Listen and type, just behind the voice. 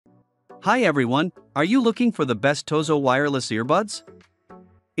Hi everyone, are you looking for the best Tozo wireless earbuds?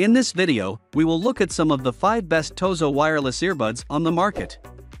 In this video, we will look at some of the 5 best Tozo wireless earbuds on the market.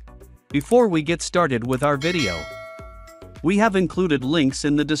 Before we get started with our video, we have included links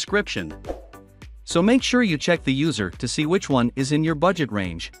in the description. So make sure you check the user to see which one is in your budget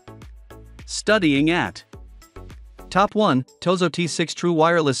range. Studying at Top 1, Tozo T6 True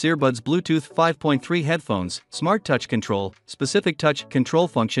Wireless Earbuds Bluetooth 5.3 Headphones. Smart Touch Control. Specific touch control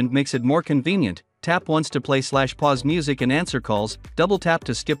function makes it more convenient. Tap once to play/pause music and answer calls, double tap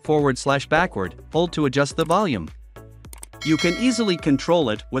to skip forward/backward, hold to adjust the volume. You can easily control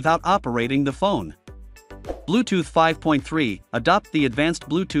it without operating the phone. Bluetooth 5.3, adopt the advanced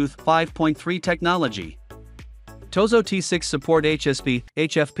Bluetooth 5.3 technology. Tozo T6 support HSP,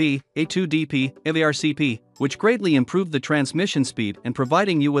 HFP, A2DP, AVRCP, which greatly improve the transmission speed and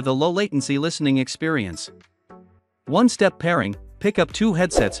providing you with a low-latency listening experience. One-step pairing, pick up 2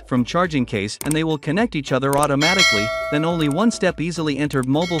 headsets from charging case and they will connect each other automatically, then only one step easily enter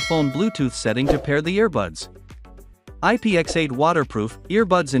mobile phone Bluetooth setting to pair the earbuds. IPX8 waterproof,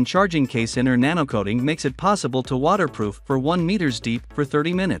 earbuds and charging case inner nanocoating makes it possible to waterproof for 1 meters deep for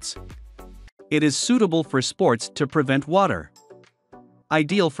 30 minutes. It is suitable for sports to prevent water.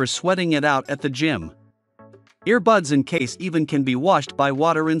 Ideal for sweating it out at the gym. Earbuds and case even can be washed by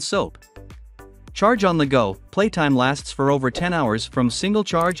water and soap. Charge on the go, playtime lasts for over 10 hours from single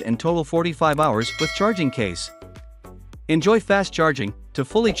charge and total 45 hours with charging case. Enjoy fast charging, to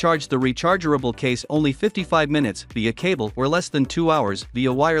fully charge the rechargeable case only 55 minutes via cable or less than 2 hours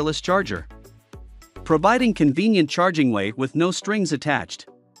via wireless charger. Providing convenient charging way with no strings attached.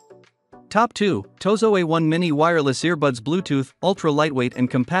 Top 2, Tozo A1 Mini Wireless Earbuds Bluetooth, ultra lightweight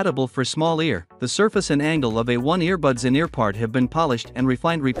and compatible for small ear. The surface and angle of A1 earbuds in ear part have been polished and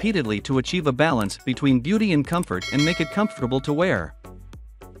refined repeatedly to achieve a balance between beauty and comfort and make it comfortable to wear.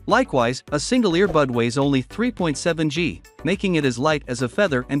 Likewise, a single earbud weighs only 3.7 g, making it as light as a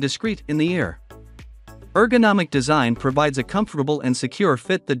feather and discreet in the ear. Ergonomic design provides a comfortable and secure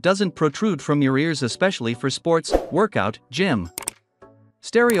fit that doesn't protrude from your ears, especially for sports, workout, gym.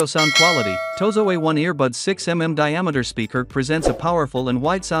 Stereo sound quality. Tozo A1 earbuds 6mm diameter speaker presents a powerful and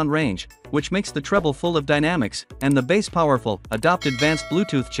wide sound range, which makes the treble full of dynamics, and the bass powerful. Adopt advanced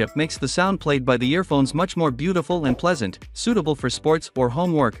Bluetooth chip makes the sound played by the earphones much more beautiful and pleasant, suitable for sports or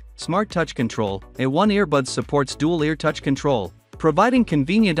home work. Smart touch control. A1 earbuds supports dual ear touch control, providing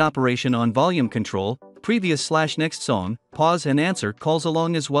convenient operation on volume control, previous/next song, pause and answer calls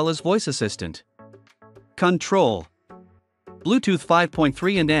along as well as voice assistant. Control. Bluetooth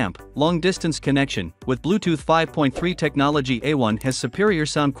 5.3 and amp, long-distance connection. With Bluetooth 5.3 technology, A1 has superior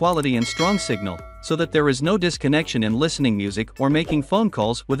sound quality and strong signal, so that there is no disconnection in listening music or making phone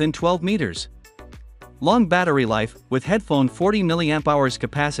calls within 12 meters. Long battery life, with headphone 40 mAh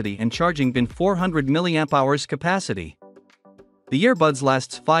capacity and charging bin 400 mAh capacity. The earbuds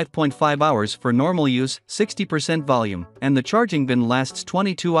lasts 5.5 hours for normal use, 60% volume, and the charging bin lasts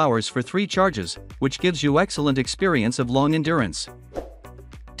 22 hours for 3 charges, which gives you excellent experience of long endurance.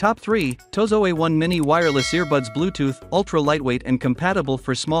 Top 3, Tozo A1 Mini Wireless Earbuds Bluetooth, ultra lightweight and compatible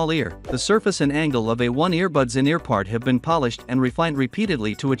for small ear. The surface and angle of A1 earbuds in ear part have been polished and refined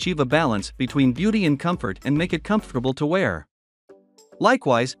repeatedly to achieve a balance between beauty and comfort and make it comfortable to wear.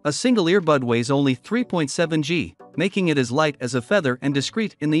 Likewise, a single earbud weighs only 3.7 g, making it as light as a feather and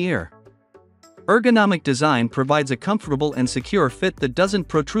discreet in the ear. Ergonomic design provides a comfortable and secure fit that doesn't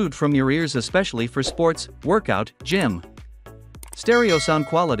protrude from your ears, especially for sports, workout, gym. Stereo sound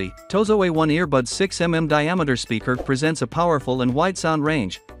quality. Tozo A1 earbuds 6mm diameter speaker presents a powerful and wide sound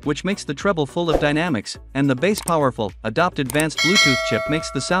range, which makes the treble full of dynamics, and the bass powerful. Adopt advanced Bluetooth chip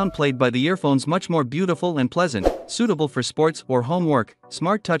makes the sound played by the earphones much more beautiful and pleasant, suitable for sports or home work.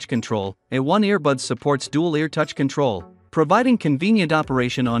 Smart touch control. A1 earbuds supports dual ear touch control, providing convenient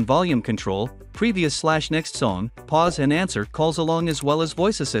operation on volume control, previous/next song, pause and answer calls along as well as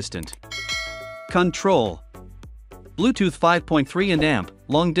voice assistant. Control. Bluetooth 5.3 and amp,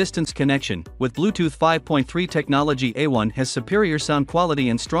 long-distance connection. With Bluetooth 5.3 technology, A1 has superior sound quality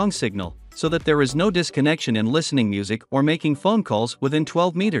and strong signal, so that there is no disconnection in listening music or making phone calls within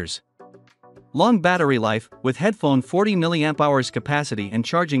 12 meters. Long battery life, with headphone 40 mAh capacity and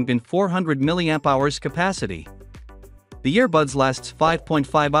charging bin 400 mAh capacity. The earbuds lasts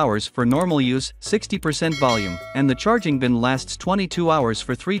 5.5 hours for normal use, 60% volume, and the charging bin lasts 22 hours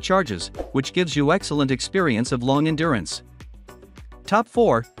for 3 charges, which gives you excellent experience of long endurance. Top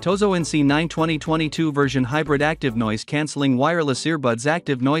 4, Tozo NC9 2022 version hybrid active noise cancelling wireless earbuds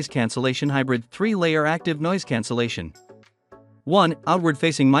active noise cancellation hybrid 3-layer active noise cancellation. 1.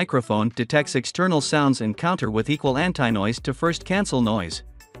 Outward-facing microphone detects external sounds and counter with equal anti-noise to first cancel noise.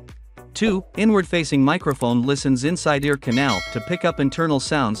 2. Inward-facing microphone listens inside ear canal to pick up internal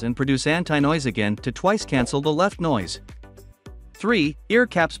sounds and produce anti-noise again to twice cancel the left noise. 3. Ear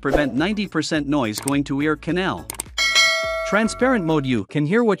caps prevent 90% noise going to ear canal. Transparent mode, you can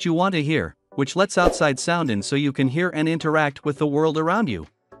hear what you want to hear, which lets outside sound in so you can hear and interact with the world around you.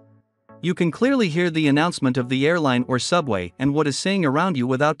 You can clearly hear the announcement of the airline or subway and what is saying around you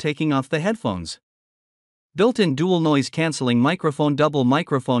without taking off the headphones. Built-in dual noise cancelling microphone. Double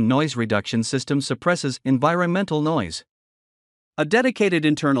microphone noise reduction system suppresses environmental noise. A dedicated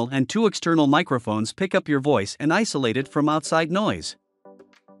internal and 2 external microphones pick up your voice and isolate it from outside noise.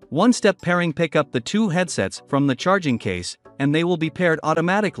 One-step pairing: pick up the 2 headsets from the charging case, and they will be paired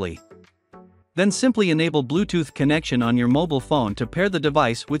automatically. Then simply enable Bluetooth connection on your mobile phone to pair the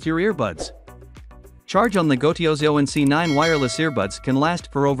device with your earbuds. Charge on the go. Tozo NC9 wireless earbuds can last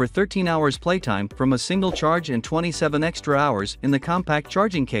for over 13 hours playtime from a single charge and 27 extra hours in the compact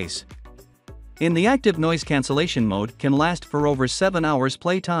charging case. In the active noise cancellation mode, can last for over 7 hours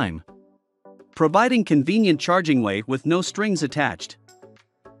playtime, providing convenient charging way with no strings attached.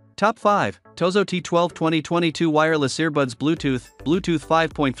 Top 5. Tozo T12 2022 Wireless Earbuds Bluetooth, Bluetooth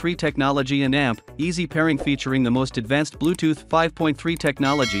 5.3 technology and amp, easy pairing featuring the most advanced Bluetooth 5.3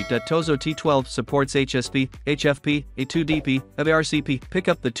 technology. Tozo T12 supports HSP, HFP, A2DP, RCP. Pick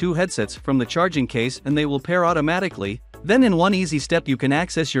up the 2 headsets from the charging case and they will pair automatically. Then in one easy step you can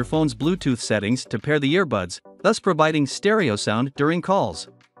access your phone's Bluetooth settings to pair the earbuds, thus providing stereo sound during calls.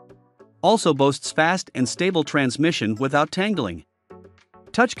 Also boasts fast and stable transmission without tangling.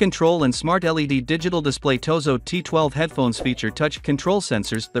 Touch control and smart LED digital display. Tozo T12 headphones feature touch control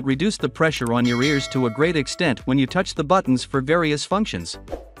sensors that reduce the pressure on your ears to a great extent when you touch the buttons for various functions.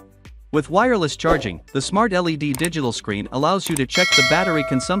 With wireless charging, the smart LED digital screen allows you to check the battery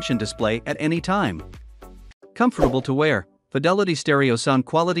consumption display at any time. Comfortable to wear. Fidelity stereo sound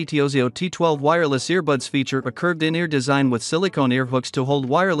quality. Tozo T12 wireless earbuds feature a curved in-ear design with silicone ear hooks to hold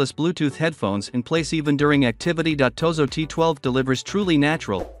wireless Bluetooth headphones in place even during activity. Tozo T12 delivers truly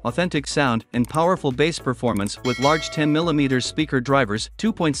natural, authentic sound and powerful bass performance with large 10mm speaker drivers,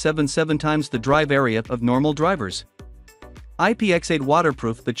 2.77 times the drive area of normal drivers. IPX8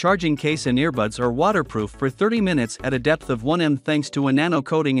 waterproof. The charging case and earbuds are waterproof for 30 minutes at a depth of 1 m thanks to a nano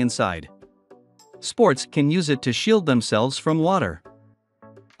coating inside. Sports can use it to shield themselves from water.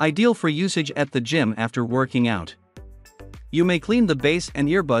 Ideal for usage at the gym after working out. You may clean the base and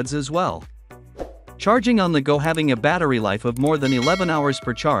earbuds as well. Charging on the go, having a battery life of more than 11 hours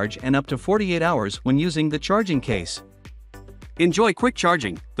per charge and up to 48 hours when using the charging case. Enjoy quick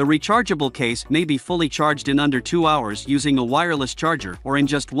charging. The rechargeable case may be fully charged in under 2 hours using a wireless charger or in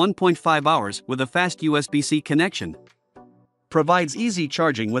just 1.5 hours with a fast USB-C connection. Provides easy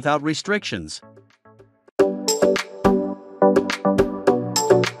charging without restrictions.